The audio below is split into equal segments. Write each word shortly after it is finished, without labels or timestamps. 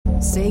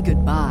Say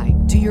goodbye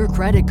to your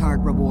credit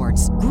card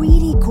rewards.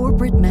 Greedy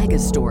corporate mega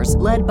stores,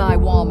 led by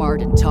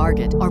Walmart and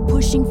Target, are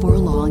pushing for a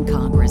law in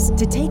Congress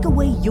to take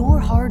away your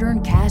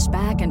hard-earned cash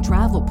back and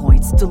travel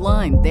points to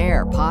line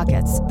their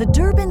pockets. The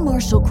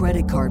Durbin-Marshall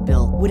credit card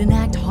bill would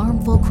enact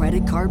harmful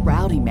credit card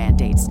routing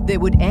mandates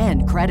that would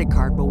end credit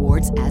card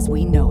rewards as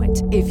we know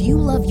it. If you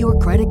love your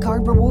credit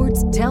card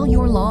rewards, tell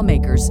your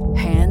lawmakers,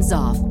 hands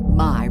off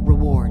my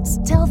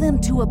rewards. Tell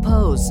them to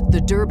oppose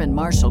the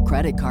Durbin-Marshall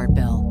credit card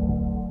bill.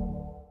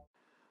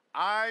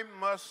 I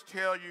must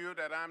tell you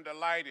that I'm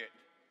delighted,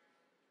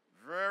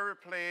 very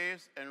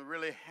pleased, and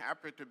really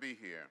happy to be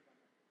here.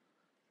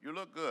 You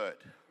look good.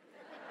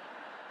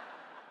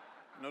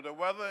 You know, the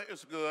weather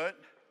is good.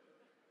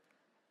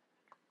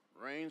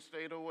 Rain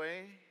stayed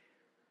away,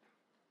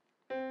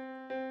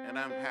 and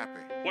I'm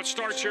happy. What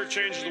starts here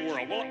changes the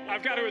world. Well,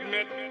 I've got to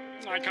admit,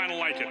 I kind of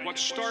like it. What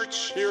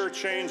starts here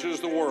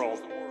changes the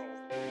world.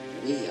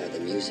 We are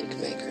the music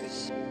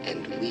makers,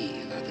 and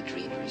we are the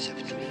dreamers of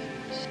dreams.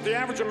 The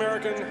average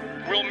American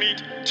will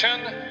meet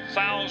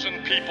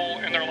 10,000 people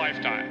in their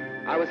lifetime.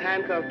 I was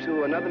handcuffed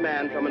to another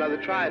man from another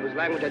tribe whose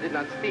language I did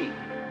not speak.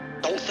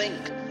 Don't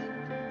think.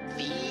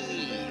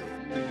 Feel.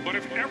 But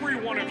if every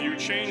one of you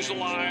changed the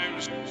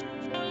lives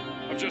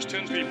of just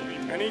 10 people,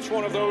 and each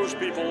one of those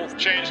people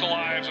changed the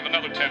lives of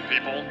another 10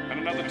 people, and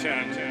another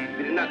 10.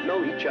 We did not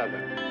know each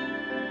other.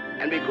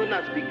 And we could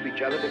not speak to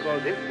each other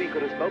because if we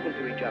could have spoken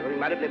to each other, we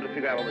might have been able to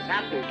figure out what was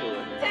happening to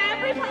us. To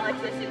every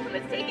politician who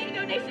is taking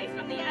donations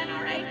from the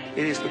NRA.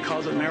 It is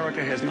because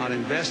America has not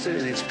invested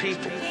in its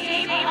people.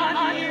 Shame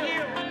on you.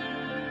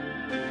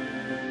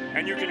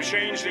 And you can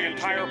change the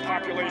entire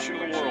population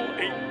of the world,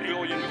 8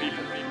 billion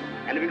people.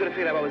 And if we could have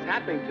figured out what was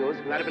happening to us,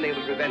 we might have been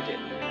able to prevent it.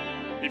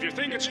 If you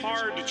think it's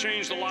hard to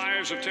change the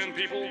lives of 10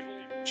 people,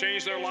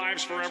 change their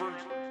lives forever,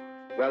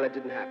 well, that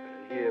didn't happen,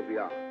 and here we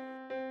are.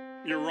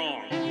 You're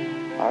wrong.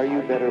 Are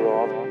you better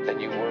off than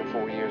you were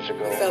 4 years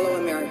ago? Fellow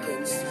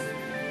Americans,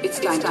 it's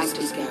time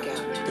to speak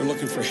out. They're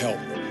looking for help.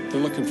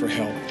 They're looking for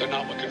help. They're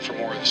not looking for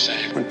more of the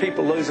same. When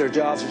people lose their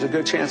jobs, there's a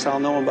good chance I'll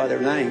know them by their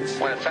names.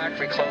 When a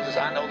factory closes,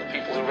 I know the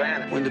people who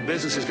ran it. When the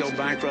businesses go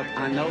bankrupt,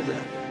 I know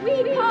them.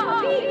 We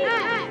call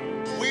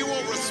BS. We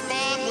will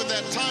respond with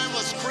that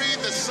timeless creed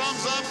that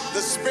sums up the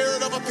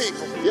spirit of a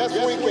people. Yes,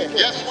 we can.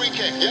 Yes, we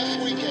can.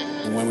 Yes, we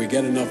can. And when we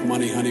get enough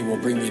money, honey, we'll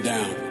bring you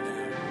down.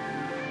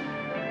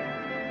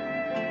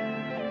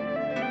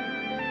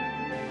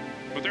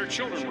 But their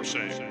children were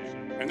saved,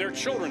 and their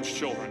children's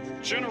children.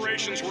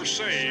 Generations were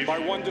saved by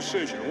one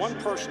decision, one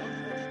person.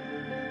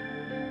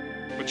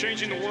 But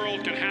changing the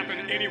world can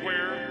happen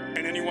anywhere,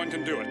 and anyone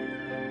can do it.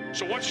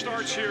 So what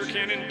starts here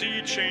can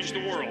indeed change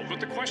the world. But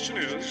the question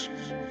is,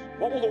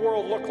 what will the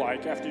world look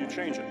like after you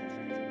change it?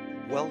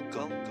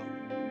 Welcome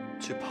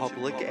to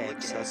Public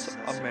Access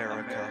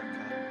America.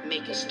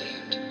 Make a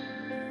stand.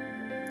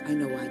 I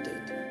know I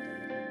did.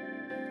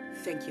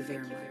 Thank you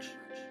very much.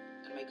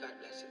 And may God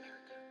bless America.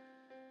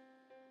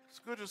 It's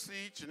good to see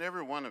each and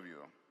every one of you.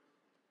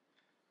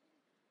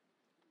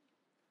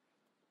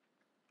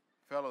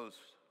 Fellows,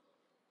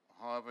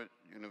 Harvard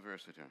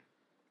University,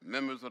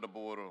 members of the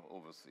Board of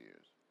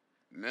Overseers,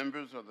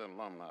 members of the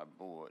Alumni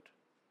Board,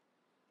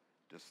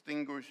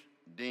 distinguished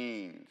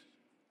deans,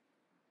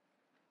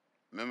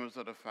 members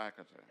of the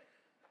faculty,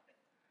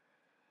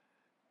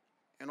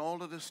 and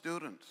all of the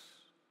students,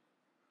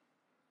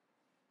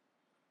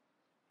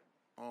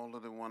 all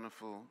of the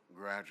wonderful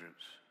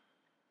graduates.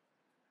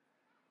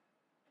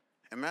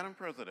 And Madam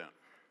President,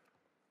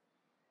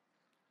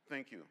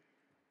 thank you.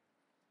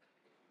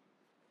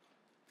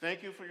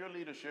 Thank you for your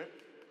leadership.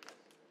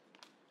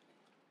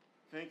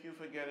 Thank you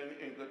for getting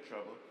in good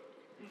trouble,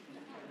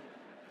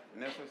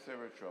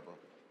 necessary trouble,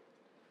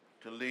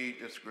 to lead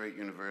this great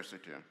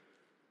university.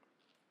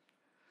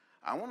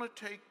 I want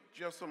to take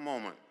just a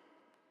moment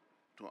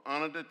to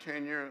honor the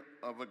tenure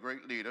of a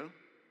great leader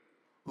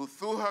who,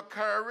 through her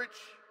courage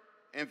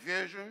and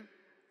vision,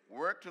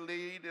 worked to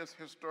lead this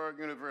historic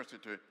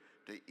university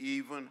to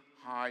even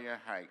higher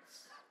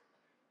heights.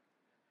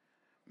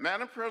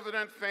 Madam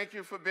President, thank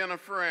you for being a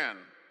friend.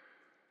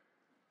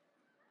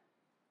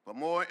 But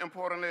more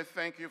importantly,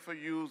 thank you for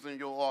using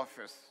your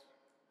office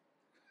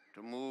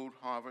to move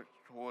Harvard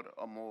toward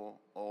a more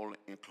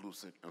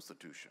all-inclusive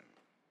institution.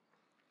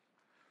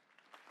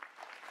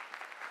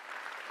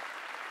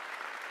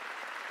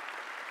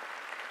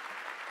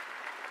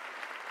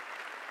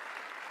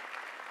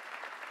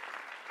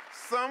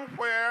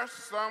 Somewhere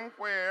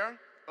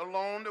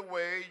along the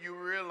way, you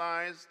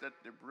realize that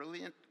the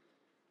brilliant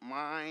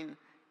mind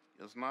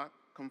is not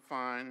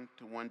confined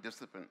to one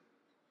discipline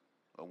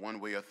or one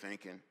way of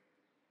thinking.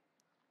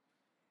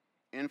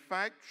 In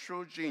fact,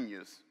 true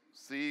genius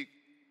seek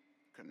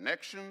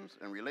connections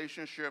and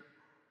relationship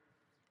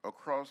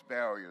across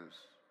barriers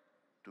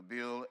to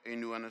build a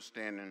new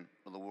understanding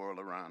of the world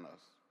around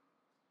us.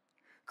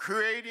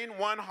 Creating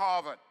one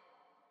Harvard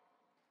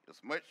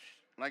is much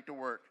like the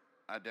work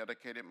I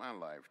dedicated my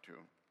life to.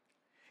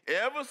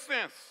 Ever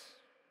since,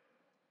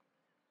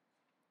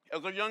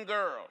 as a young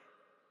girl,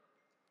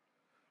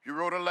 you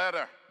wrote a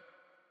letter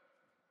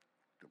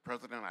to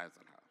President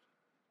Eisenhower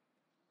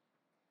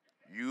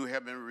you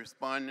have been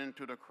responding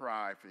to the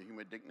cry for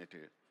human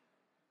dignity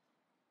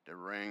that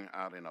rang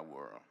out in our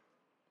world.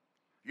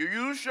 You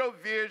use your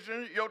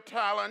vision, your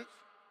talents,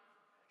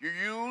 you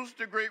use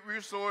the great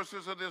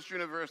resources of this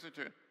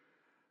university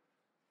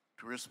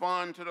to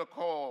respond to the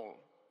call.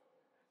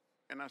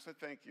 And I said,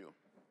 thank you.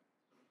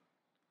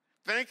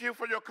 Thank you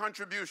for your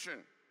contribution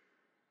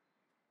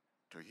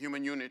to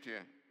human unity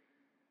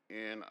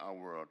in our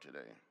world today.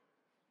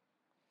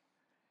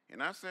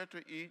 And I said to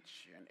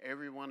each and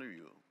every one of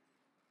you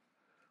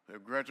who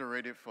have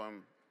graduated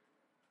from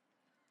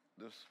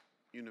this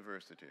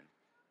university,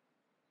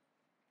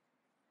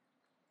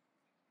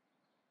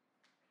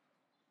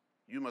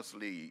 you must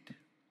lead.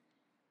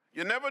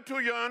 You're never too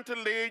young to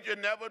lead. You're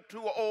never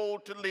too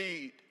old to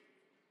lead.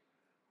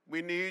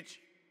 We need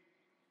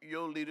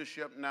your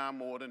leadership now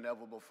more than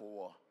ever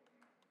before.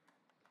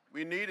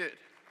 We need it.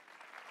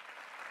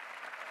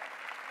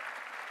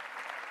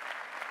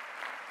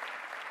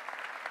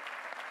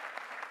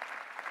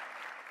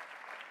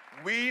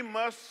 We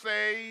must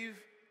save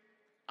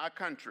our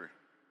country.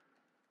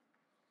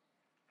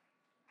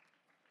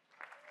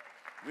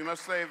 We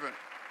must save it.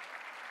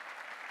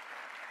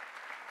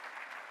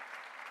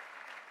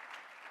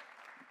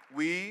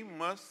 We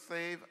must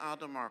save our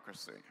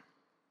democracy.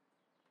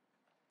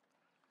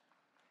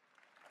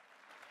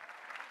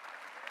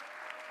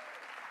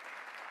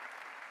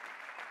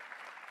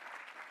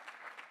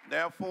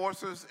 There are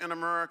forces in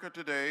America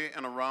today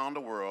and around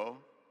the world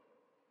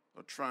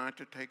that are trying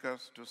to take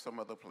us to some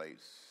other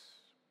place.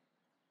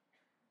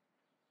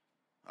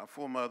 Our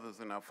foremothers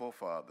and our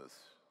forefathers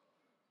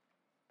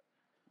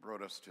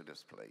brought us to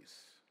this place.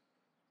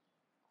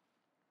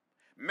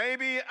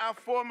 Maybe our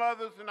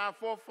foremothers and our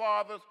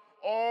forefathers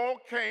all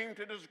came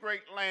to this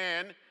great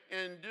land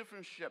in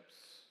different ships.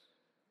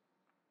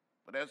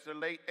 But as the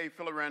late A.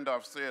 Philip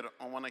Randolph said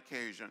on one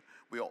occasion,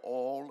 we are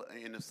all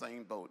in the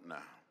same boat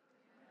now.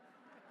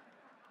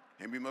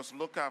 And we must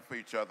look out for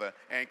each other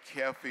and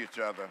care for each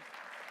other.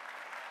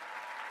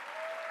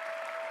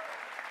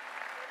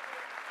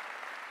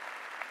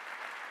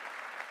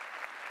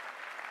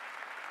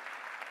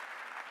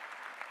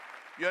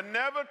 You're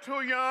never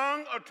too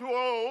young or too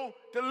old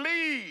to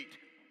lead,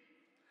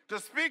 to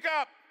speak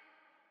up,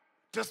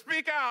 to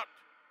speak out,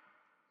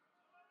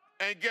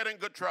 and get in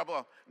good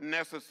trouble,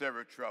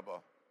 necessary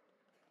trouble.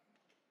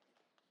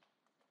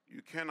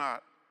 You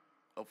cannot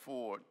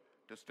afford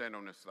to stand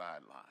on the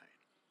sideline.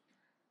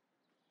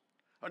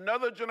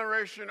 Another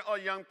generation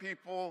of young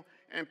people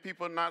and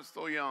people not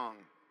so young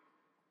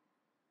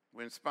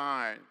were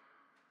inspired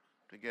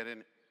to get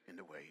in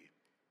the way.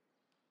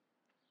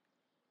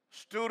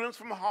 Students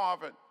from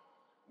Harvard,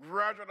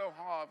 graduate of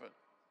Harvard,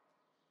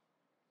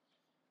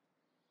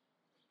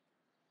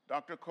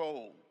 Dr.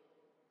 Cole,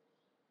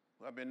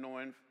 who I've been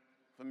knowing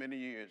for many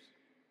years,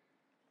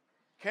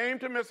 came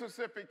to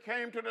Mississippi,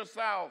 came to the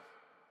South,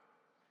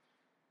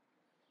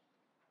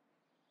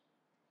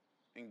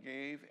 and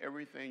gave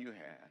everything you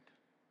had.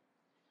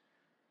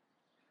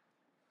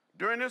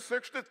 During the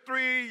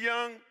 63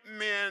 young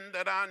men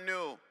that I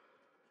knew,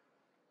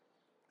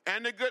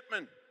 Andy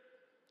Goodman,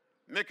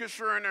 Mickey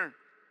Schreiner,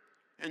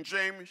 and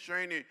James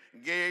Shaney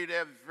gave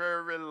their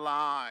very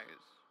lives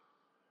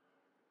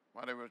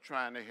while they were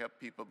trying to help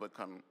people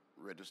become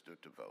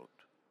registered to vote.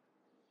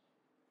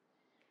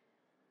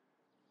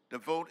 The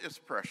vote is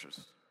precious.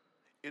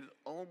 It is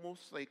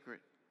almost sacred.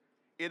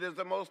 It is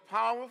the most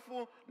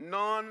powerful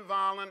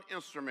nonviolent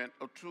instrument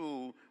or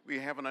tool we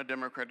have in a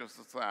democratic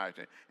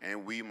society,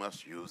 and we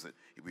must use it.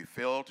 If we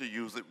fail to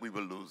use it, we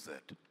will lose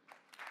it.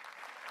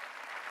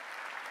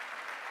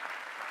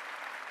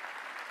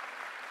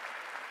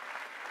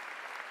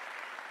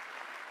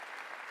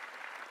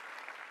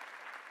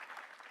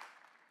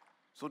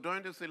 So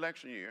during this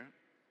election year,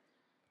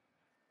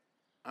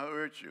 I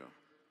urge you,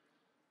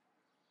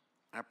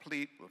 I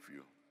plead with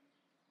you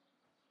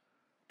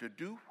to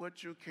do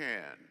what you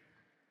can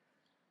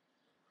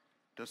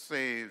to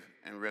save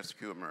and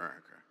rescue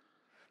America,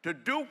 to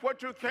do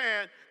what you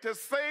can to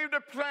save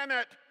the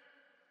planet,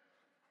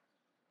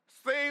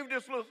 save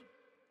this little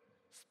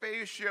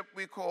spaceship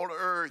we call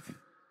Earth,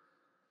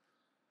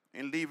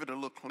 and leave it a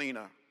little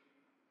cleaner,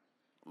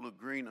 a little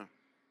greener,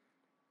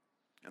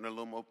 and a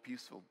little more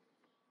peaceful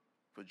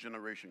for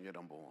generation yet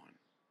unborn.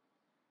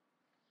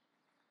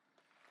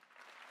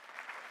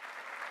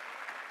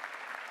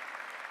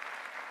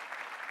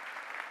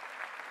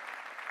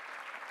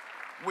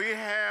 We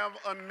have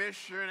a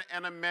mission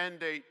and a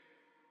mandate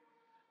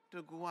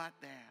to go out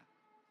there,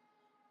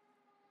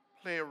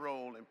 play a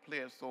role, and play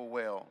it so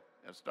well,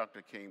 as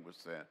Dr. King would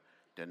say,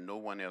 that no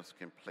one else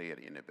can play it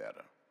any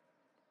better.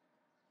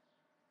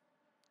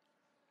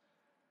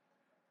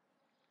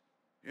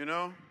 You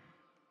know,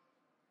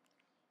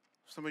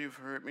 some of you have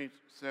heard me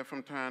say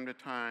from time to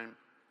time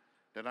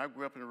that I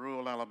grew up in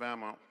rural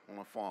Alabama on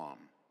a farm.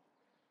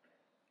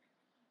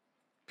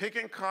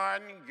 Picking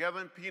cotton,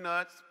 gathering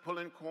peanuts,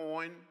 pulling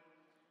corn.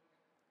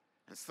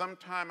 And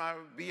sometime I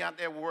would be out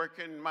there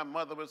working, my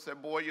mother would say,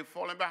 boy, you're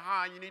falling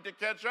behind, you need to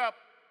catch up.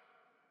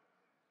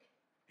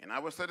 And I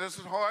would say, this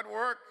is hard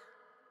work.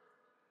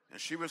 And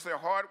she would say,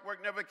 hard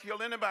work never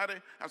killed anybody.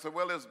 I said,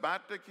 well, it's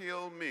about to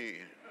kill me.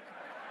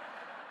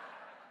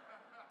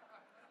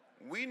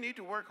 We need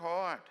to work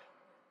hard.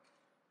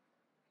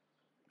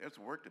 There's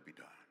work to be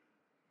done.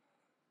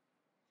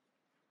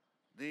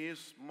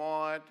 These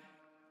smart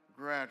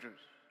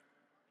graduates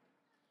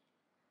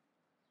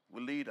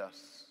will lead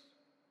us.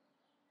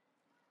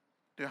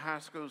 The high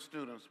school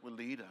students will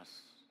lead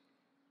us.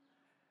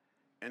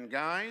 And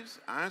guys,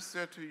 I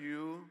said to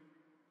you,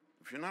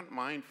 if you're not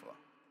mindful,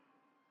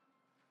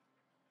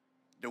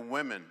 the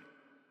women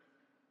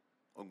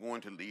are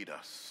going to lead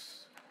us.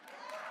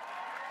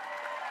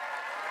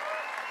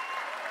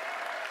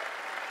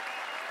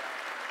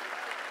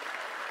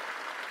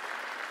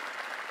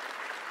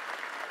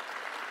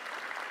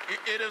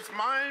 It is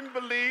my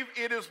belief,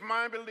 it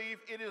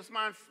is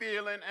my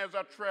feeling as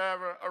I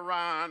travel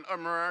around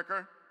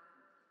America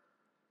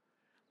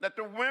that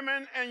the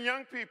women and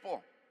young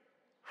people,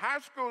 high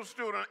school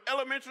students,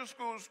 elementary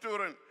school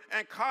students,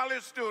 and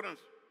college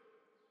students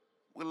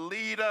will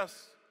lead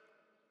us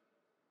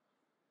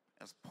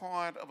as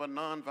part of a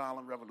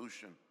nonviolent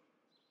revolution.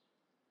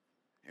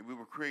 And we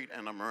will create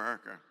an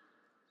America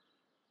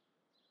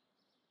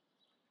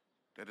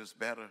that is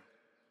better,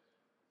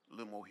 a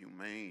little more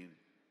humane,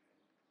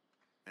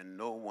 and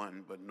no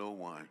one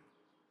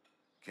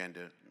can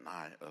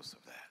deny us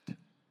of that.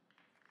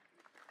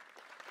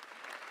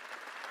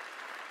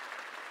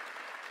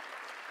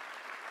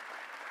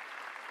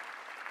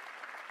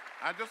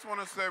 I just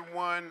want to say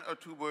one or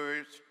two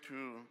words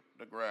to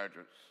the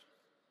graduates.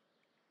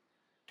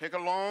 Take a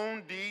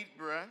long, deep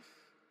breath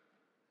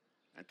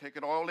and take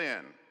it all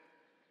in.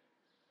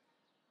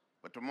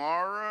 But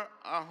tomorrow,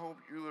 I hope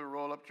you will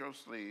roll up your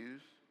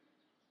sleeves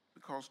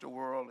because the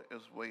world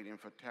is waiting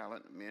for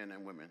talented men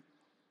and women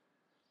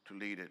to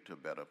lead it to a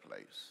better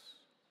place.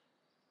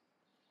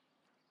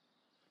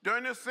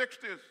 During the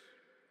 60s,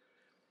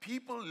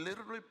 people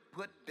literally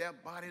put their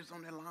bodies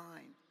on the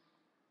line.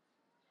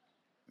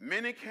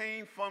 Many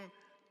came from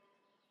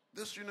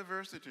this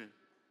university,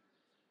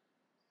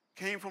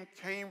 came from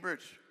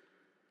Cambridge,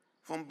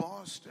 from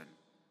Boston,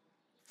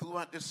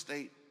 throughout the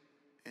state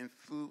and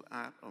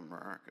throughout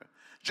America.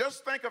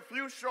 Just think a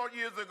few short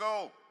years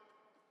ago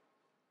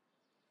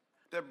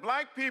that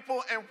black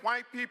people and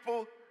white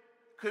people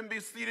couldn't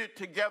be seated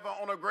together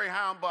on a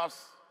Greyhound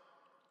bus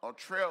or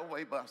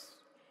Trailway bus,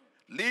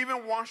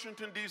 leaving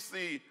Washington,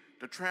 D.C.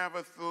 to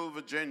travel through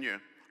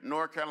Virginia,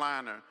 North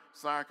Carolina,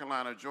 South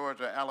Carolina,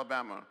 Georgia,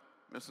 Alabama,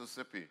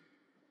 Mississippi.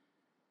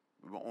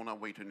 We were on our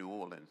way to New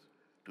Orleans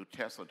to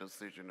test a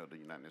decision of the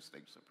United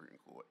States Supreme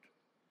Court.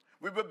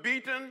 We were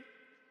beaten,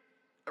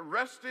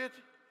 arrested,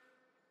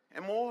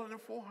 and more than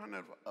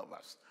 400 of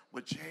us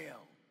were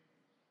jailed.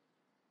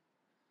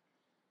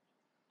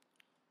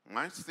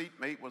 My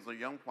seatmate was a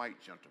young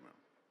white gentleman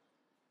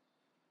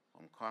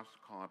from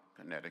Costco,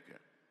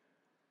 Connecticut.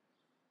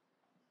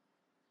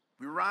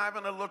 We arrived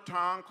in a little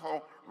town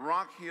called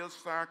Rock Hill,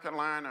 South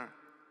Carolina.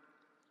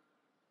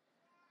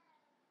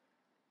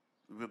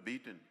 We were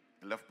beaten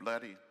and left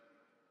bloody.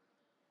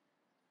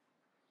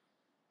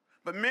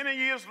 But many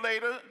years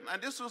later,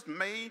 and this was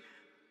May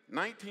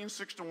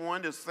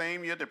 1961, the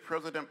same year that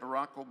President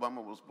Barack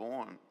Obama was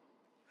born.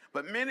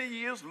 But many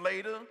years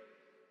later,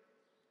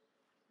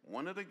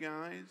 one of the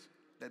guys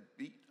that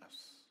beat us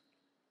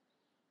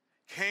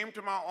came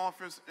to my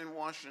office in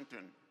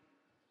Washington.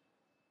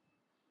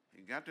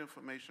 He got the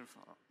information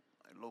from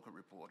a local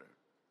reporter.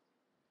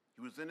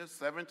 He was in his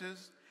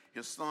 70s.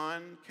 His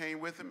son came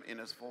with him in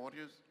his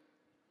 40s.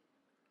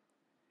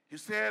 He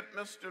said,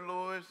 Mr.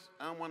 Lewis,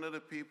 I'm one of the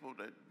people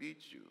that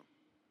beat you,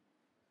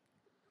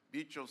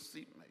 beat your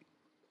seatmate.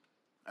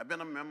 I've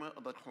been a member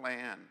of the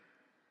Klan.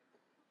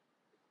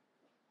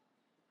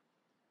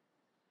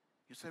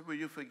 He said, will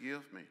you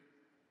forgive me?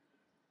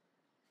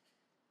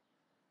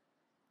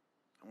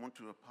 I want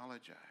to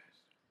apologize.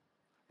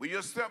 Will you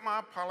accept my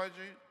apology?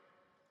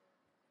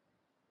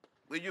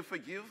 Will you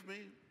forgive me?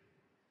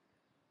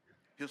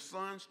 His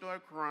son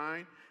started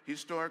crying. He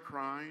started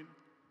crying.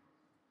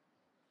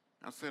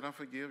 I said, I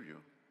forgive you.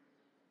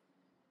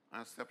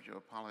 I accept your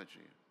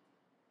apology.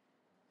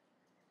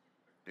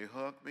 They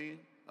hugged me.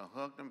 I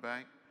hugged them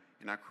back,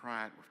 and I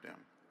cried with them.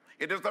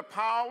 It is the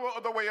power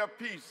of the way of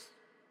peace,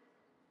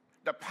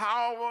 the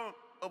power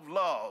of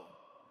love.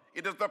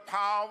 It is the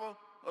power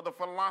of the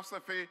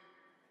philosophy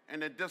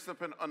and the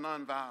discipline of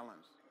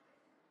nonviolence.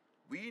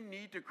 We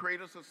need to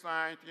create a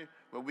society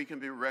where we can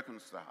be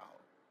reconciled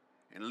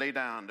and lay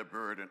down the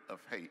burden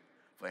of hate,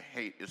 for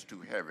hate is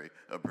too heavy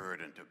a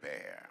burden to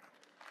bear.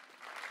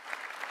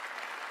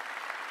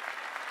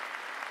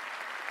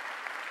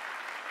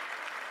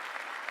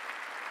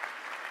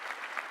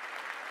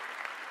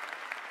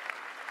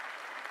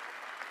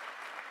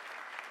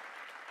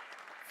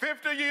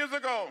 "50 years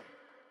ago,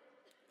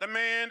 the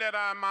man that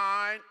I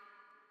admired,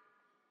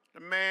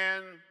 the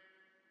man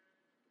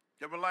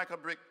that was like a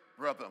big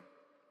brother,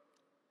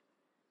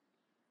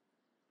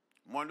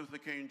 Martin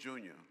Luther King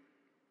Jr.,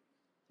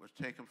 was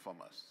taken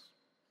from us.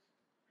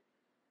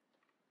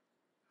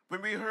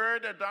 When we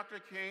heard that Dr.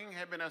 King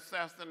had been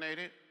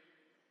assassinated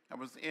I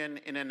was in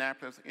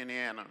Indianapolis,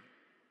 Indiana,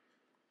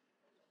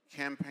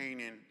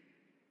 campaigning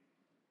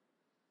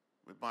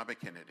with Bobby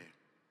Kennedy.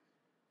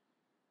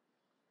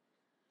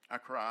 I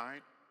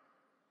cried,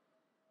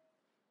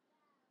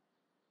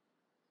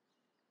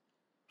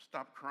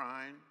 stopped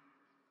crying,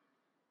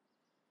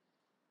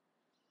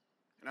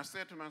 and I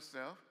said to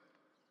myself,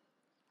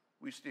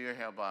 we still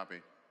have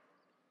Bobby.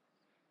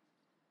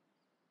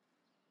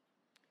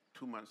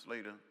 2 months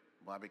later,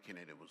 Bobby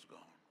Kennedy was gone.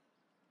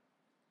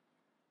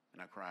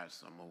 And I cried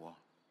some more.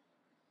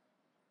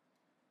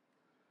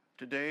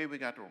 Today, we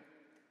got to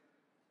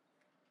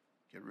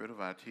get rid of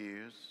our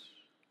tears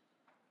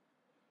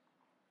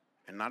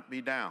and not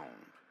be down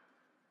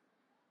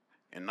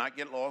and not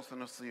get lost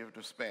in a sea of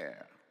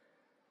despair.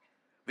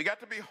 We got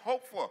to be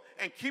hopeful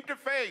and keep the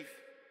faith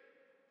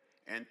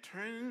and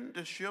turn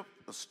the ship,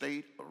 the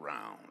state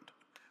around.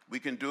 We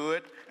can do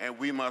it, and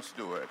we must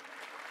do it.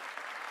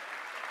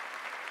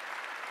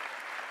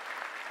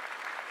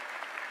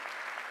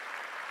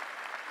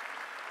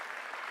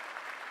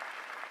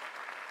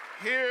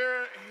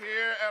 Here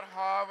at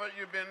Harvard,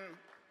 you've been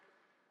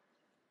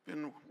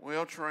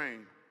well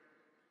trained.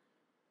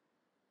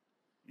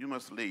 You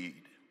must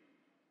lead.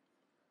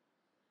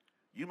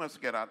 You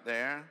must get out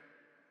there,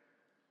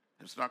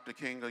 as Dr.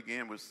 King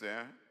again would say,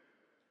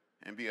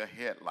 and be a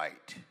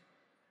headlight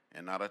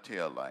and not a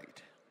tail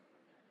light.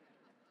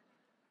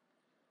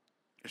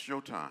 It's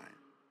your time.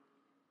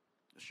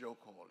 It's your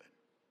calling.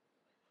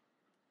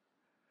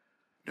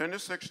 During the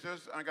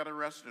 60s, I got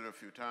arrested a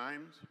few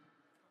times,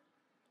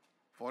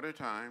 40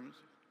 times.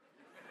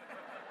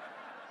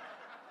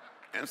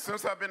 And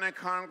since I've been in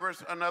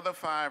Congress, another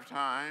 5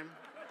 times.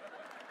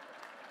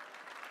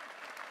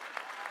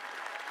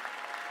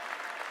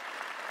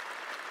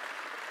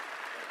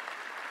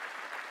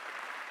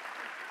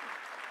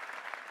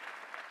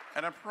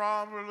 And I'm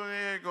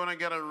probably going to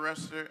get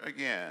arrested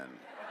again.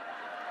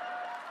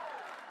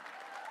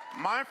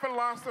 My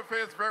philosophy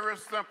is very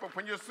simple.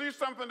 When you see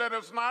something that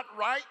is not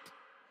right,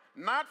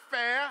 not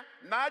fair,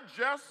 not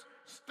just,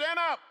 stand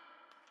up.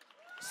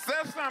 Say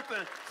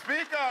something,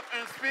 speak up,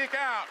 and speak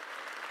out.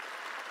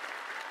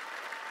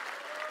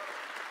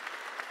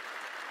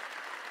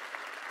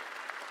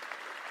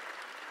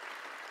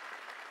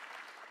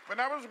 When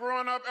I was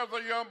growing up as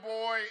a young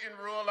boy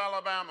in rural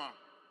Alabama,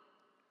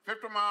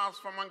 50 miles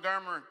from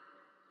Montgomery,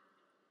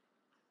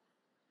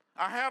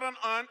 I had an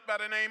aunt by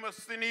the name of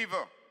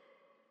Seneva.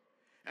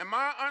 And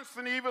my Aunt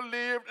Seneva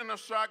lived in a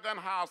shotgun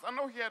house. I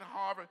know here at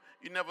Harvard,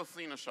 you've never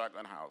seen a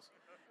shotgun house.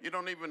 You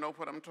don't even know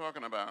what I'm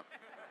talking about.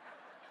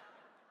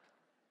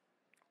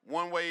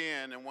 One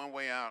way in and one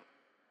way out.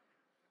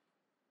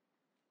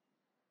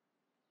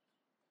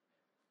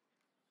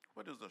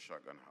 What is a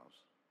shotgun house?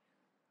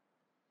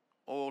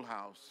 Old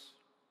house.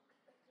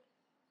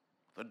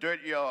 The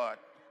dirt yard.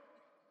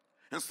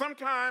 And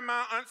sometime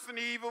my Aunt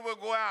Seneva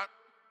would go out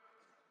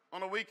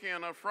on a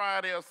weekend, a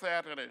Friday or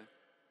Saturday,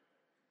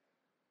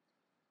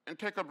 and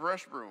take a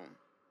brush broom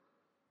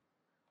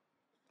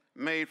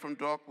made from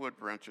dogwood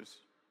branches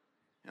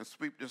and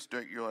sweep this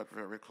dirt yard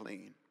very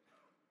clean.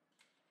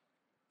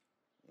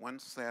 One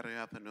Saturday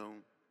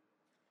afternoon,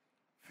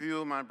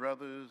 few of my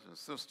brothers and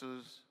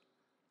sisters,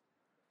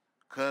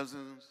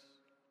 cousins,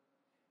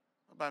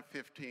 about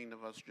 15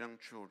 of us young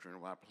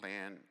children were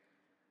playing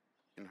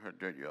in her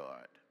dirt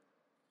yard.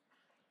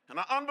 And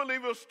an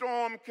unbelievable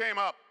storm came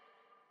up.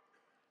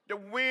 The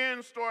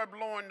wind started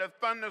blowing, the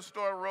thunder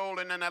started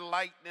rolling, and the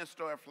lightning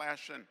started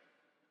flashing.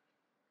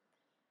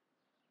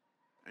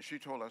 And she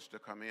told us to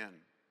come in.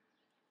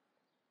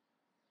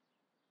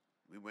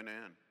 We went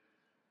in.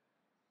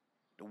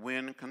 The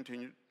wind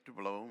continued to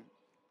blow.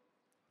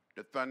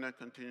 The thunder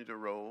continued to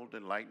roll.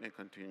 The lightning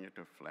continued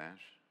to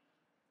flash.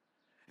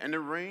 And the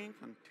rain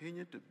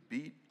continued to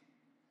beat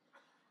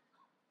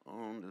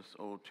on this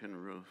old tin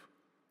roof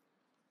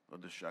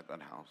of the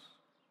shotgun house.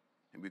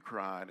 And we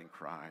cried and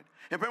cried.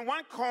 And when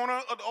one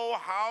corner of the old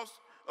house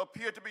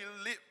appeared to be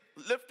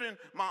lifting,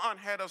 my aunt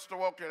had us to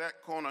walk to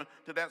that corner,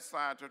 to that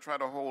side, to try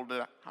to hold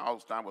the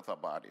house down with our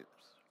bodies.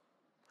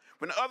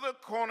 When the other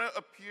corner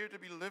appeared to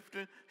be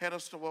lifted, had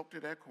us to walk to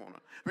that corner.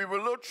 We were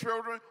little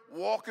children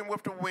walking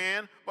with the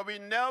wind, but we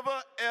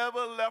never,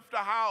 ever left the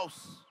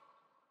house.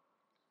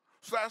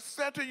 So I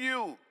said to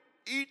you,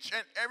 each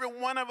and every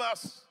one of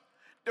us,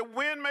 the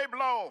wind may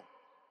blow,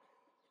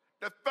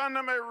 the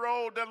thunder may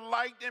roll, the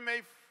lightning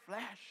may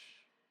flash,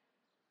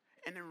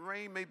 and the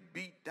rain may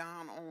beat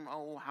down on our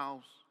old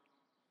house.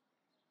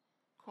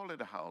 Call it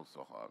the house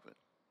of Harvard.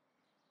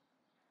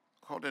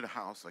 Call it the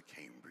house of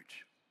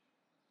Cambridge.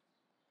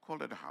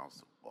 Call it the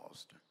house of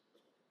Boston.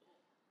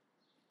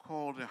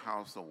 Call it the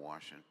house of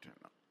Washington,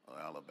 or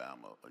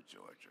Alabama, or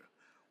Georgia.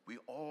 We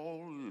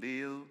all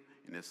live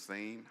in the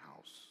same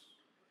house.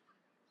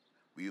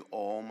 We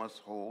all must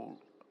hold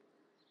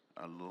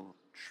our little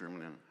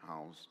trembling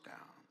house down.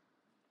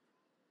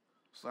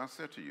 So I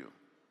said to you,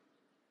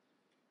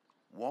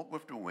 walk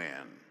with the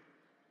wind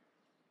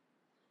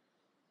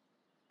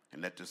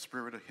and let the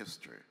spirit of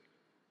history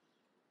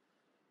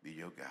be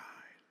your guide.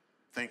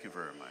 Thank you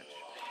very much.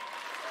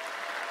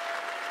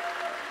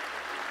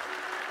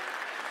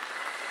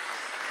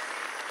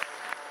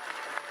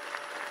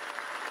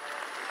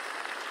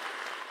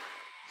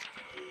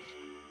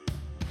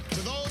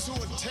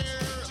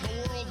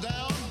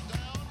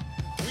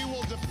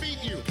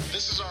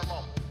 This is our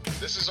moment.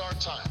 This is our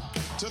time.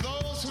 To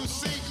those who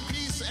seek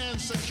peace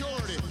and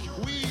security,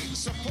 we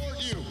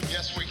support you.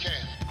 Yes, we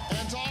can.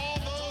 And to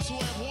all those who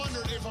have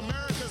wondered if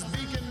America's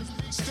beacon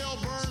still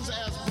burns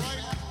as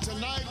bright,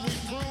 tonight we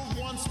prove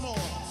once more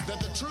that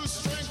the true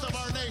strength of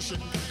our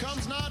nation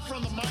comes not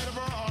from the might of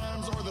our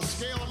arms or the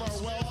scale of our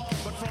wealth,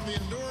 but from the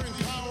enduring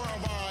power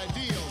of our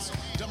ideals,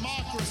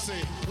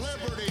 democracy,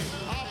 liberty,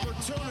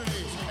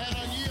 opportunity, and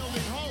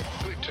unyielding hope.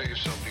 Let me tell you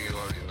something you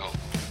already know.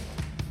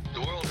 The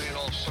world ain't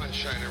all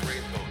sunshine and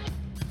rainbows.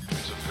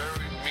 It's a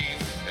very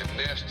mean and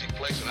nasty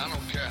place, and I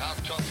don't care how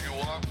tough you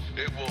are,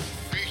 it will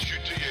beat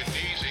you to your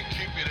knees and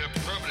keep you there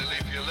permanently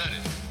if you let it.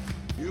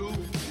 You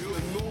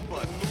and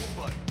nobody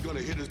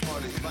gonna hit his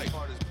part of his life.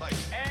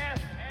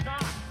 Ask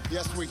not.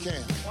 Yes, we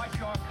can. What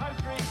your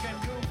country can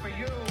do for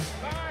you.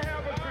 I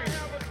have a dream.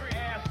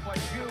 Ask what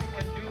you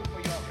can do for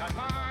your country.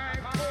 My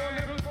poor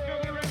little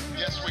children.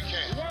 Yes, we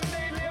can. One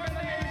day live in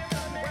a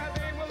nation where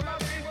they will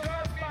not be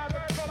judged by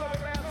the color of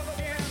their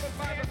skin, but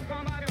by the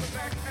content of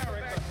their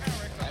character.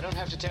 I don't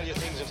have to tell you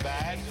things are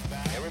bad.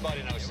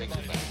 Everybody knows things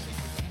are bad.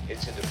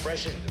 It's a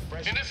depression.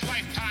 In this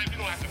lifetime, you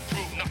don't have to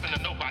prove nothing to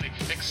nobody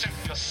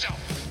except yourself.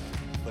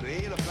 But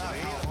it ain't about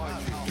how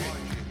hard you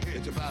get.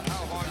 It's about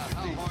how hard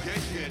you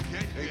get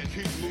and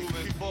keep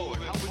moving forward.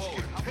 How much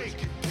you can take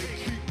and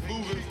keep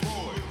moving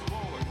forward.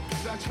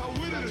 That's how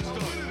winning is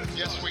done.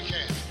 Yes, we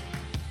can.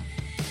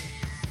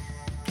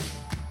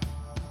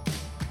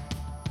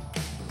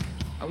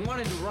 I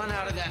wanted to run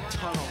out of that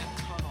tunnel.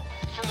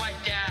 For my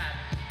dad.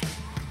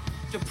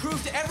 To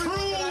prove to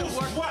everyone that I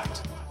worked.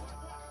 What?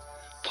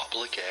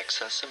 Public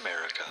Access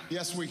America.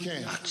 Yes, we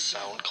can. On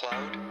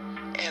SoundCloud,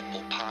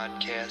 Apple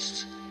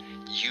Podcasts,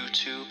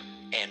 YouTube,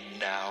 and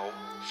now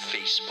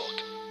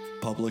Facebook.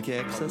 Public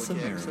Access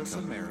America.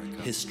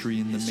 History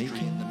in the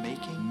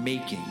making.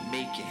 Making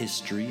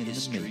history in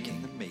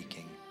the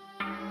making.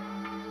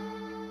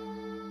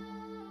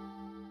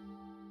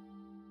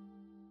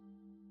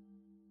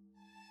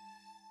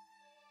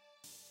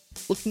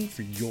 Looking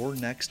for your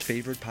next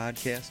favorite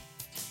podcast?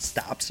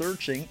 Stop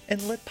searching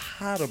and let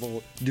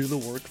Potable do the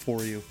work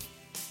for you.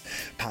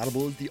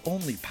 Potable is the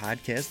only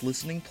podcast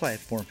listening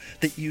platform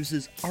that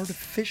uses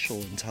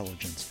artificial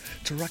intelligence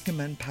to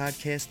recommend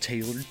podcasts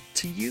tailored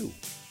to you.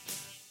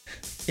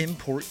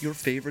 Import your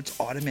favorites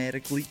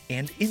automatically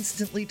and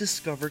instantly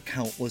discover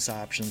countless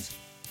options.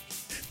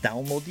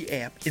 Download the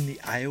app in the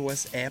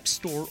iOS App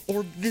Store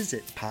or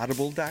visit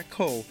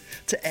potable.co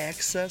to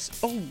access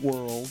a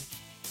world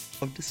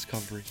of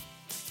discovery.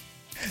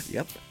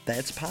 Yep,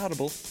 that's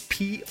Potable.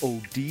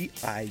 P-O-D-I-B-L-E.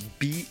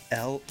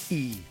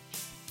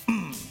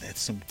 That's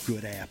some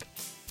good app.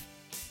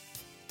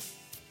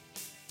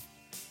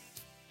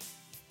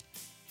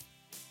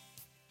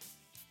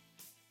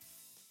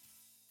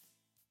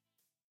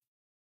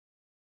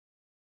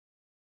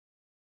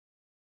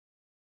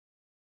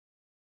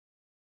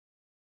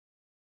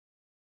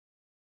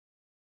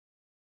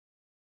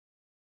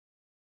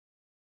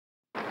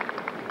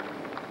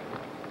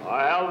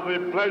 I have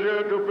the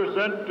pleasure to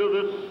present to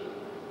this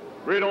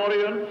great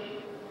audience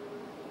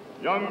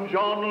young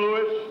John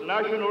Lewis,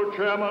 National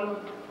Chairman,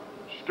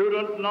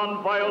 Student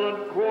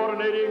Nonviolent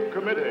Coordinating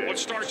Committee. What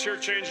starts here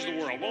changes the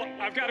world. Well,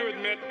 I've got to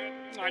admit,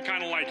 I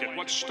kind of like it.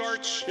 What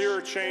starts here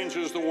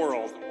changes the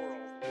world.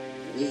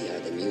 We are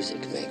the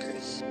music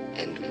makers,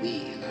 and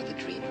we are the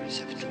dreamers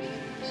of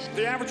dreams.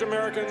 The average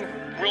American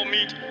will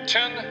meet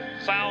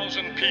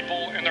 10,000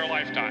 people in their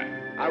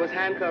lifetime. I was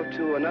handcuffed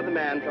to another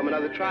man from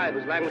another tribe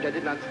whose language I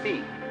did not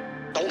speak.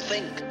 Don't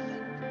think.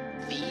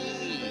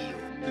 Feel.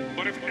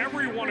 But if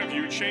every one of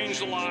you changed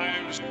the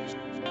lives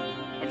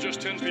of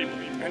just 10 people,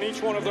 and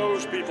each one of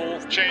those people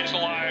changed the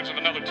lives of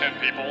another 10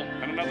 people,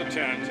 and another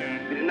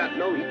 10. We did not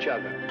know each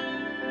other.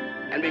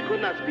 And we could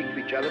not speak to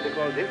each other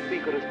because if we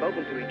could have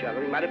spoken to each other,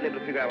 we might have been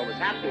able to figure out what was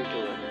happening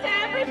to us. To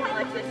every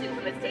politician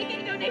who is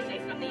taking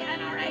donations from the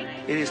NRA.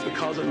 It is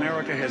because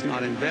America has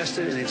not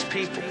invested in its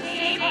people.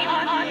 Shame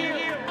on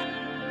you.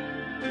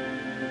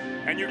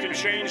 And you can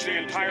change the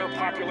entire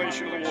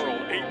population of the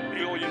world, 8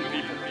 billion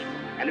people.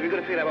 And if we could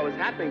have figured out what was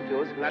happening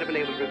to us, we might have been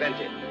able to prevent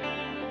it.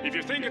 If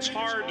you think it's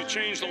hard to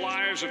change the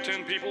lives of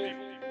 10 people,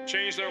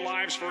 change their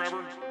lives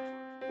forever,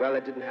 well,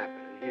 that didn't happen.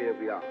 Here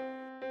we are.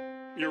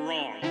 You're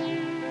wrong.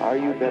 Are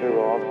you better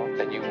off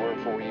than you were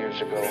 4 years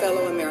ago?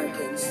 Fellow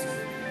Americans,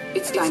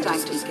 it's time to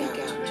speak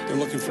out. They're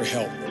looking for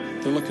help.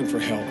 They're looking for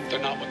help. They're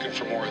not looking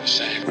for more of the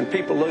same. When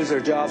people lose their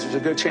jobs, there's a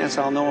good chance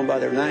I'll know them by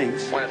their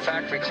names. When a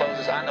factory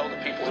closes, I know the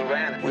people who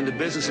ran it. When the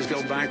businesses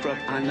go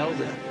bankrupt, I know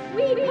them.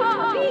 We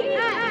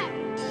act.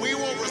 We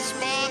will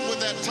respond with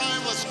that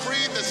timeless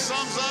creed that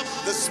sums up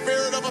the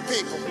spirit of a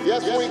people.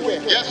 Yes, we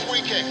can. Yes,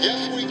 we can.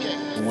 Yes, we can.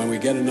 And when we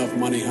get enough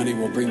money, honey,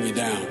 we'll bring you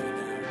down.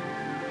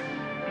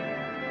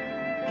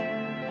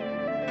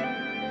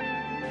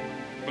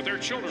 But their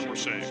children were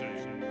saved,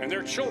 and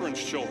their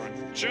children's children.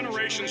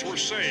 Generations were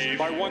saved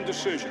by one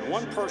decision,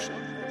 one person.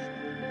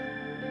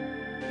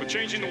 But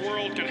changing the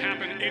world can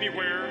happen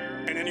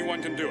anywhere, and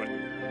anyone can do it.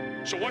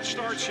 So what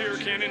starts here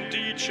can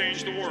indeed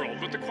change the world.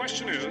 But the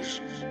question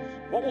is,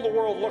 what will the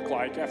world look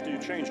like after you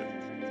change it?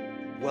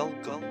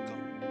 Welcome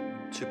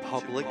to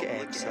Public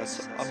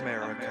Access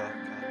America.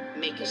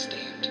 Make a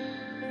stand.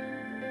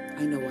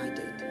 I know I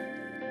did.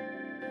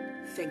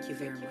 Thank you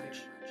very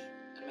much.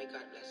 And may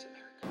God bless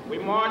America. We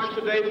march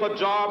today for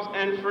jobs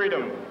and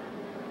freedom.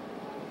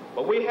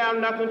 But we have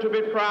nothing to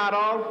be proud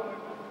of.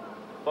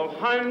 For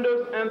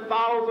hundreds and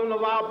thousands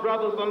of our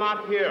brothers are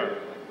not here.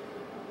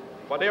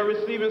 For they're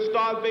receiving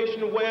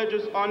starvation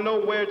wages or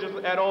no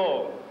wages at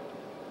all.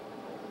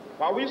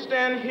 While we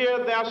stand here,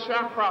 there are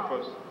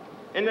sharecroppers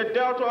in the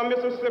Delta of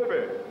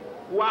Mississippi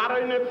who are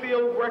out in the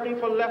field working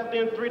for less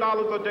than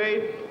 $3 a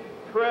day,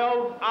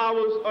 12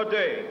 hours a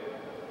day.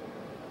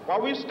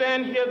 While we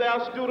stand here, there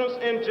are students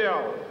in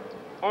jail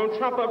on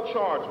trump-up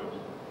charges.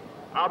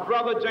 Our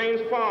brother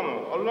James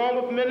Farmer,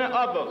 along with many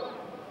others,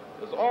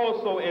 is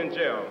also in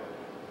jail.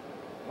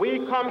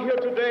 We come here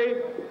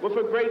today with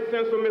a great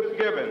sense of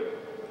misgiving.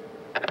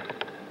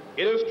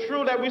 It is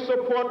true that we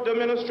support the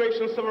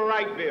administration's civil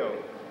rights bill.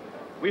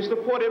 We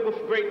support it with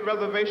great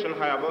reservation,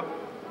 however.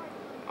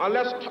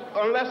 Unless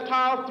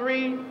Title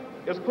III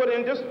is put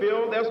in this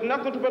bill, there's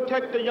nothing to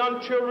protect the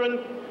young children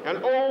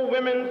and old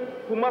women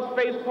who must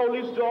face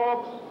police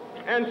dogs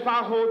and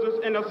fire hoses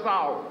in the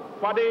South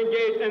while they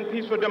engage in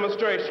peaceful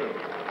demonstration.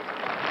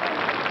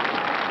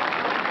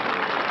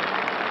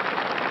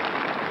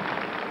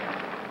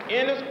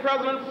 In its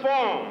present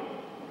form,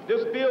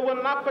 this bill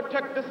will not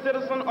protect the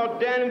citizen of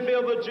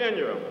Danville,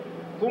 Virginia,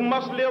 who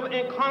must live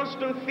in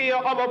constant fear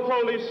of a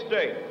police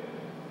state.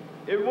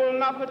 It will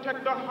not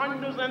protect the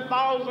hundreds and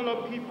thousands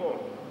of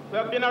people who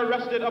have been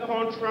arrested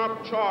upon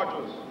Trump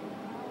charges.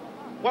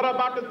 What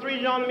about the 3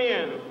 young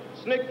men,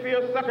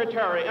 Snickfield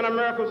Secretary in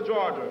Americus,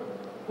 Georgia,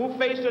 who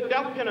faced the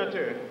death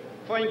penalty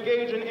for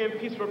engaging in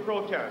peaceful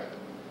protest?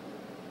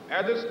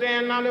 As it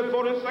stands now, the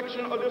voting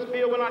section of this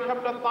bill will not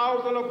help the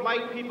thousands of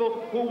black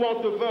people who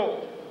want to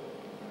vote.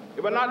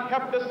 It will not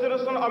help the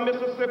citizens of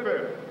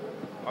Mississippi,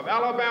 of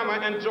Alabama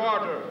and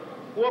Georgia,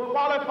 who are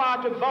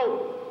qualified to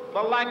vote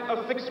but lack a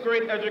 6th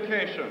grade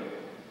education.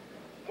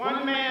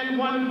 One man,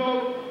 one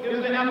vote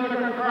is the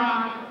African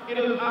cry. It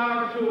is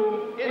ours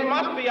too. It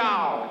must be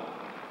ours.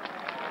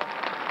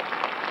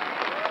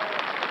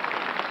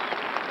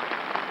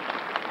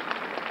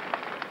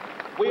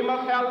 We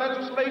must have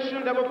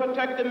legislation that will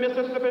protect the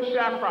Mississippi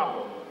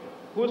sharecropper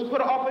who is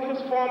put off of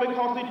his farm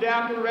because he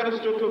dared to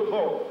register to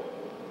vote.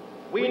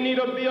 We need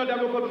a bill that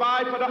will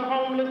provide for the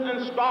homeless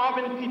and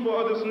starving people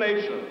of this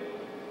nation.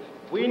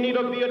 We need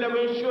a bill that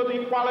will ensure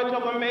the equality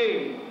of a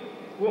maid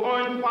who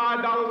earns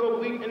 $5 a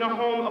week in the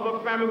home of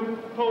a family whose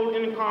total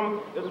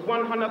income is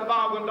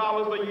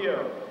 $100,000 a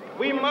year.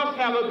 We must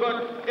have a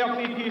good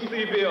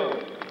FEPC bill.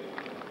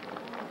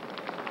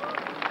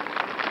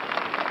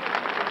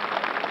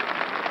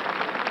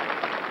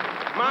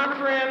 My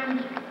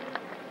friends,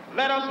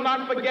 let us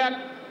not forget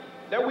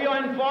that we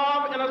are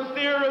involved in a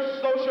serious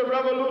social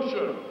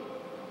revolution.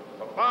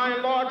 By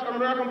and large,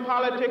 American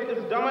politics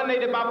is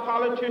dominated by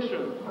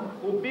politicians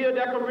who build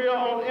their career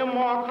on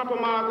immoral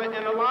compromise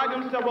and allow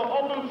themselves an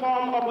open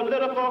form of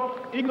political,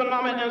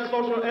 economic, and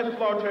social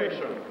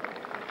exploitation.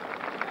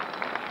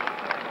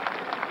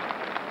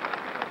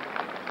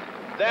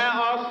 There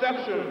are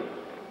exceptions,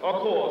 of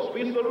course.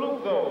 We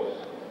salute those.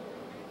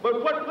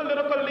 But what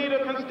political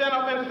leader can stand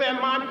up and say,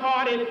 my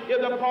party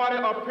is a party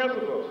of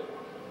principles?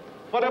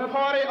 For the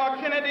party of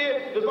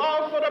Kennedy is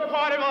also the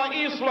party of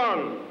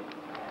Eastland.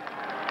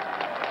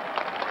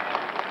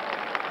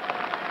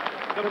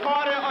 The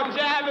party of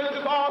Javits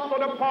is also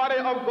the party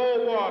of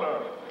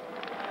Goldwater.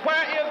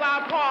 Where is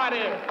our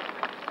party?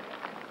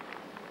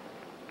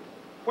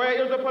 Where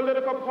is the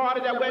political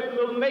party that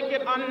will make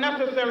it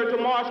unnecessary to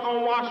march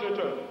on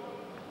Washington?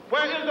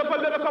 Where is the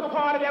political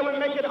party that will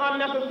make it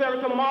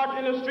unnecessary to march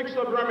in the streets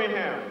of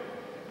Birmingham?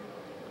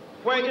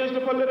 Where is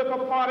the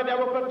political party that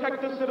will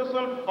protect the citizen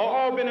of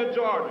Albany,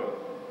 Georgia?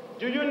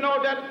 Do you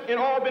know that in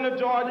Albany,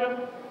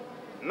 Georgia,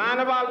 9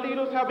 of our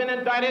leaders have been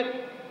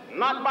indicted,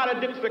 not by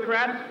the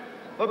Dixiecrats,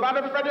 but by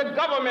the federal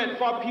government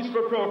for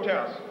peaceful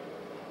protest?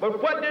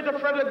 But what did the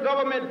federal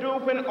government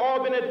do when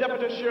Albany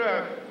Deputy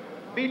Sheriff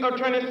beat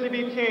Attorney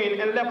C.B.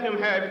 King and left him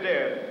half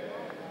dead?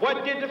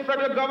 What did the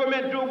federal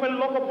government do when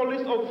local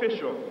police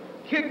officials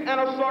kicked and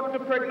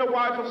assaulted the pregnant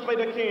wife of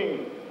Slater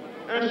King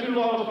and she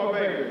lost her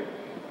baby?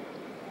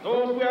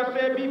 Those who have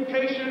said be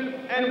patient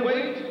and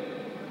wait,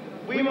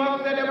 we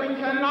must say that we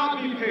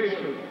cannot be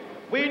patient.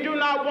 We do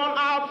not want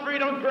our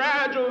freedom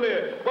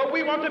gradually, but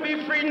we want to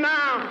be free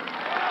now.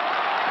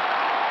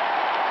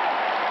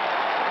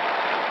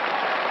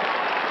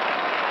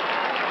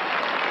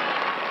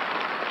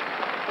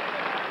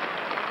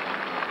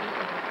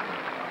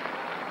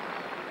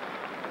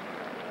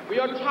 We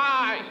are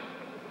tired.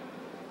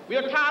 We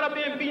are tired of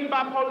being beaten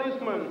by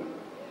policemen.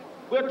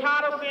 We are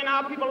tired of seeing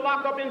our people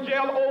locked up in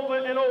jail over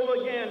and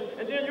over again.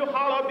 And then you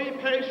holler, be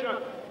patient.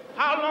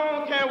 How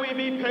long can we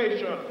be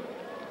patient?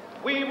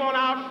 We want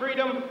our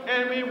freedom,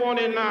 and we want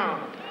it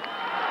now.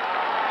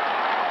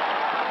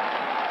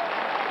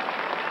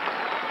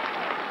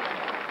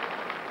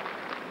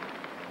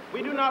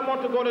 We do not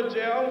want to go to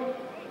jail,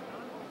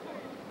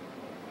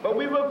 but But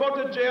we will go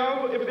to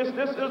jail if this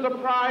is the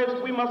price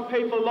we must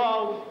pay for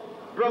love,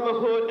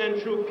 brotherhood,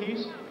 and true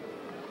peace.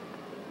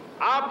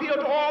 I appeal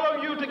to all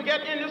of you to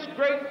get in this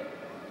great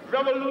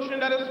revolution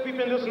that is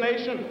sweeping this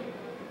nation.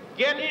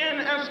 Get in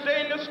and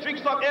stay in the streets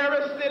of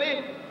every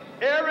city,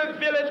 every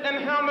village and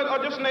hamlet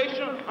of this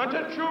nation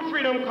until true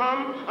freedom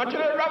comes,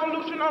 until the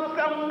revolution of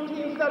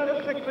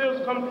 1776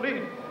 is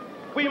complete.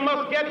 We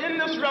must get in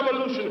this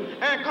revolution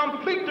and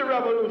complete the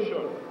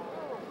revolution.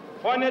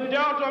 For in the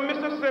Delta of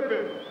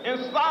Mississippi,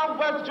 in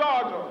Southwest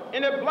Georgia,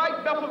 in the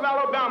Black Belt of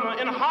Alabama,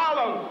 in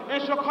Harlem, in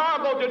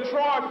Chicago,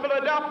 Detroit,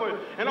 Philadelphia,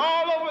 and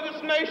all over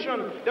this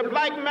nation, the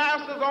black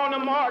masses are on the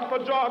march for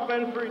jobs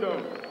and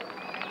freedom.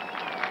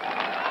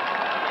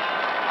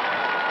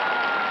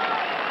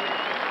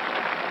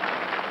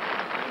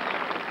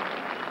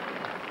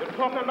 We're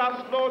talking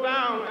about slow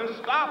down and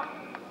stop.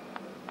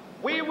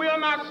 We will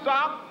not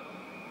stop.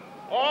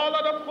 All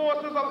of the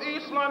forces of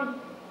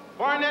Eastland,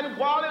 Barnett,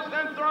 Wallace,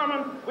 and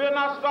Thurman will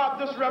not stop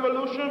this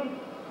revolution.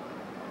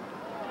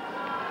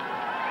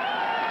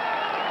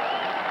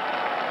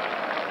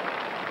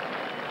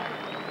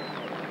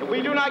 If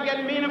we do not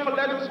get meaningful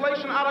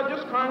legislation out of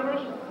this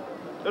Congress,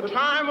 the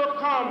time will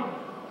come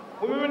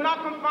when we will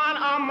not confine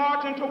our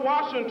marching to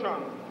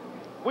Washington.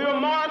 We will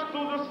march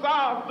through the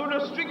South, through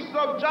the streets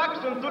of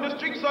Jackson, through the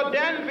streets of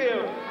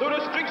Danville, through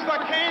the streets of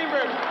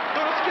Cambridge,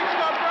 through the streets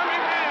of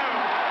Birmingham.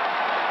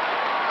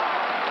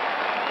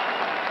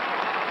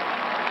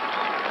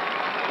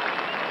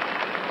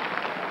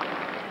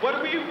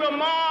 But we will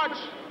march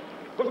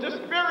with the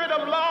spirit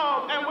of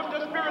love and with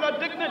the spirit of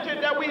dignity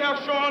that we have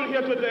shown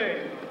here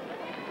today.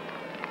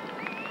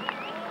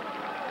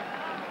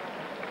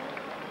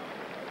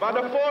 By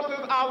the forces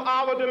of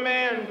our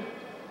demand,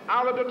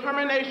 our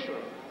determination,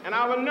 and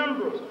our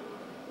numbers,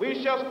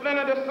 we shall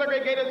splinter the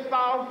segregated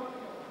South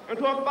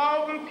into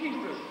 1,000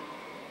 pieces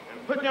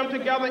and put them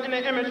together in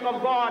the image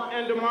of God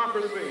and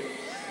democracy.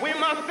 We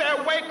must say,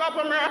 wake up,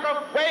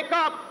 America, wake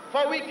up,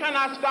 for we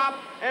cannot stop,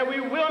 and we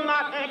will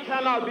not and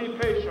cannot be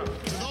patient.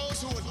 To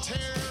those who would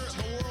tear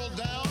the world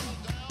down,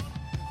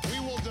 we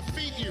will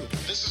defeat you.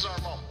 This is our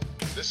moment.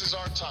 This is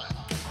our time.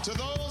 To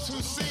those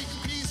who seek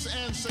peace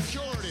and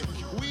security,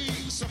 we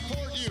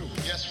support you.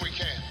 Yes, we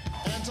can.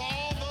 And to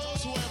all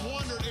those who have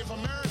wondered if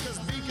America's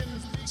beacon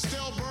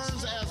still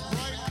burns as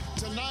bright,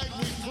 tonight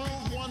we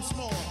prove once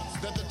more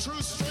that the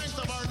true strength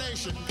of our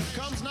nation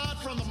comes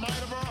not from the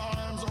might of our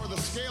arms or the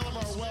scale of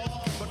our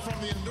wealth, but from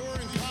the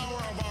enduring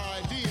power of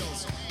our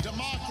ideals,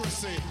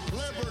 democracy,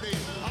 liberty,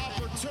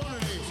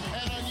 opportunity,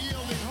 and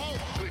unyielding hope.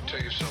 Let me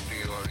tell you something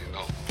you already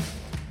know.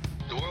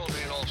 The world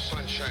ain't all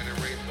sunshine and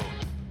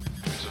rainbows.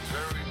 It's a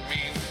very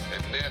mean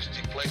and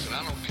nasty place, and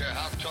I don't care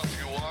how tough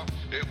you are,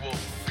 it will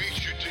beat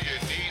you to your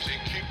knees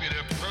and keep you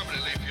there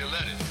permanently if you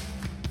let it.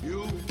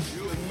 You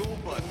and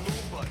nobody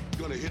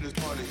gonna hit as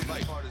hard as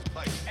fight.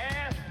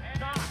 Ask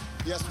not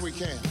Yes, we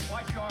can.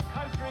 what your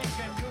country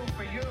can do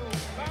for you.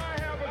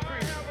 I have a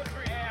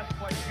dream. Ask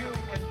what you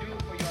can do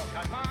for your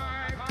country.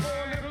 My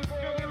poor little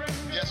children.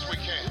 Yes, we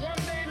can. One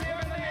day live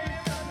in a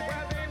nation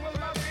where they will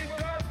not be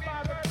judged by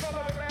the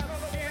color of their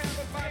skin,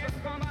 but by the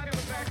content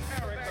of their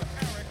character.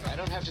 I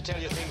don't have to tell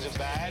you things are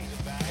bad.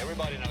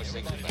 Everybody knows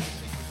things are bad.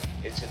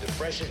 It's a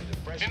depression.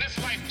 In this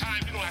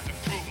lifetime, you don't have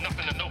to prove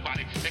nothing to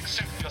nobody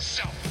except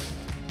yourself.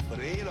 But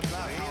it ain't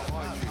about how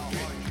hard you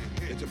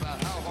get. It's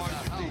about how hard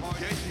you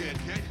get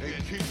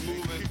and keep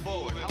moving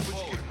forward. How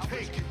much you can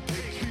take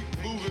and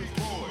keep moving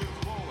forward.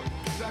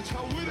 That's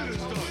how winning is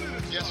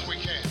done. Yes, we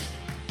can.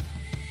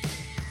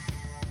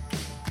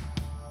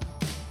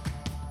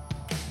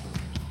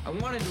 I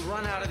wanted to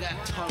run out of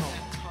that tunnel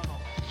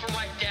For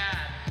my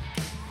dad.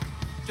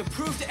 to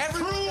prove to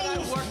everyone that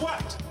I worked.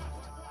 What?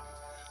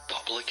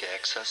 Public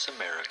Access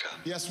America.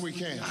 Yes, we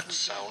can. On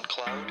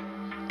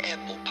SoundCloud,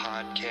 Apple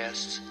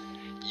Podcasts,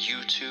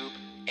 YouTube,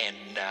 and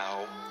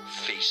now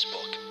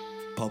Facebook.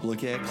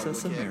 Public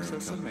Access America.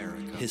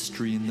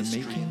 History in the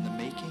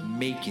making.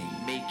 Making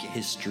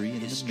history in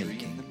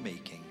the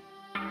making.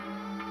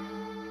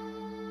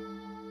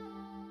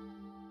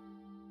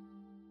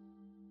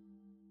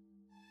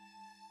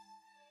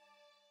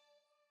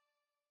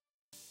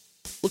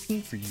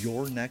 Looking for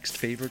your next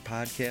favorite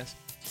podcast?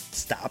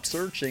 Stop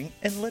searching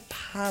and let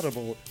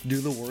Potable do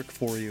the work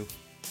for you.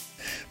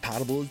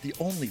 Potable is the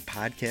only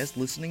podcast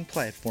listening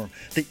platform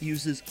that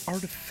uses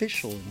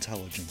artificial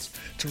intelligence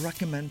to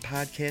recommend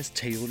podcasts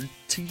tailored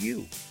to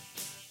you.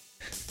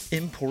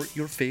 Import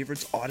your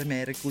favorites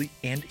automatically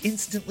and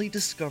instantly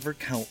discover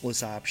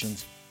countless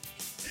options.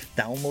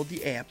 Download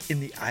the app in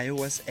the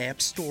iOS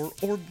App Store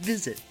or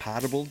visit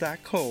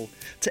potable.co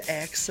to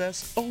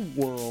access a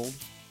world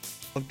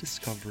of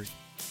discovery.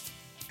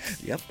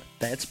 Yep,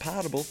 that's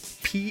Potable.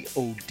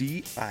 Podibble.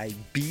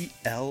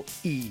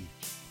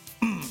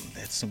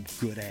 That's some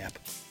good app.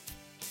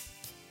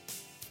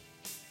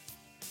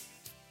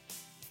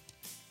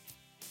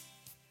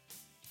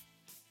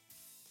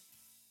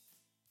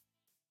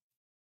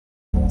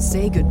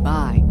 say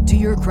goodbye to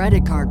your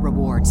credit card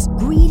rewards.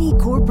 Greedy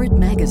corporate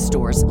mega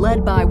stores,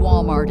 led by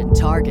Walmart and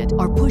Target,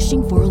 are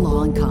pushing for a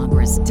law in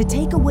Congress to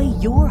take away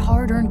your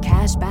hard-earned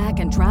cash back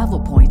and travel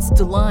points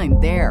to line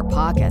their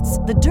pockets.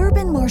 The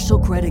Durbin-Marshall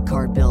credit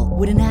card bill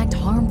would enact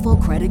harmful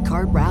credit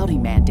card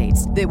routing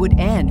mandates that would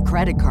end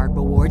credit card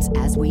rewards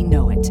as we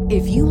know it.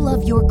 If you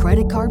love your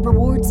credit card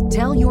rewards,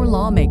 tell your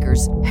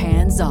lawmakers,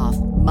 hands off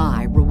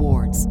my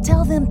rewards.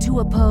 Tell them to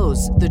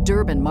oppose the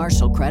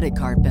Durbin-Marshall credit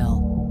card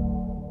bill.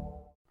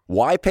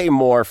 Why pay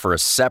more for a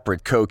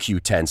separate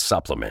CoQ10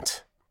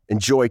 supplement?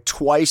 Enjoy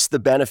twice the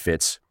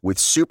benefits with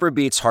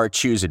SuperBeets Heart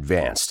Chews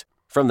Advanced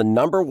from the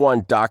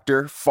 #1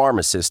 doctor,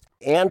 pharmacist,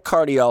 and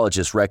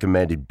cardiologist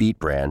recommended beet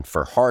brand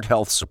for heart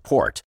health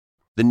support.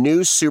 The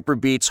new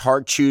SuperBeets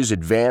Heart Chews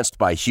Advanced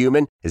by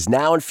Human is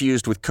now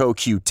infused with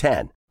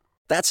CoQ10.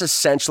 That's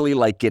essentially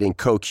like getting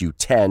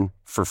CoQ10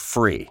 for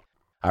free.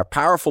 Our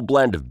powerful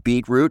blend of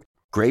beetroot,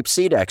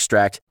 grapeseed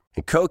extract,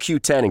 and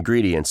CoQ10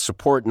 ingredients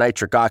support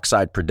nitric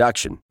oxide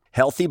production,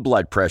 healthy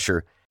blood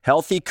pressure,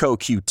 healthy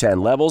CoQ10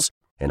 levels,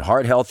 and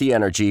heart-healthy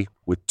energy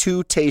with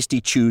 2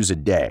 tasty chews a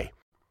day.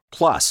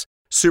 Plus,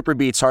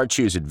 SuperBeets Heart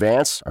Chews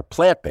Advance are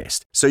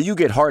plant-based, so you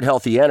get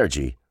heart-healthy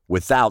energy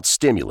without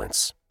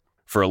stimulants.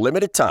 For a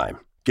limited time,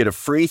 get a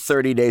free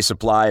 30-day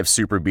supply of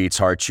SuperBeets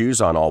Heart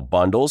Chews on all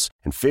bundles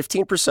and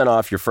 15%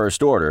 off your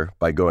first order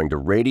by going to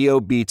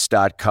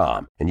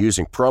RadioBeats.com and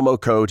using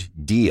promo code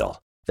DEAL.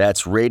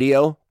 That's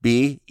Radio,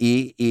 BEETS.com,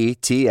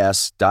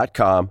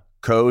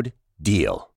 code DEAL.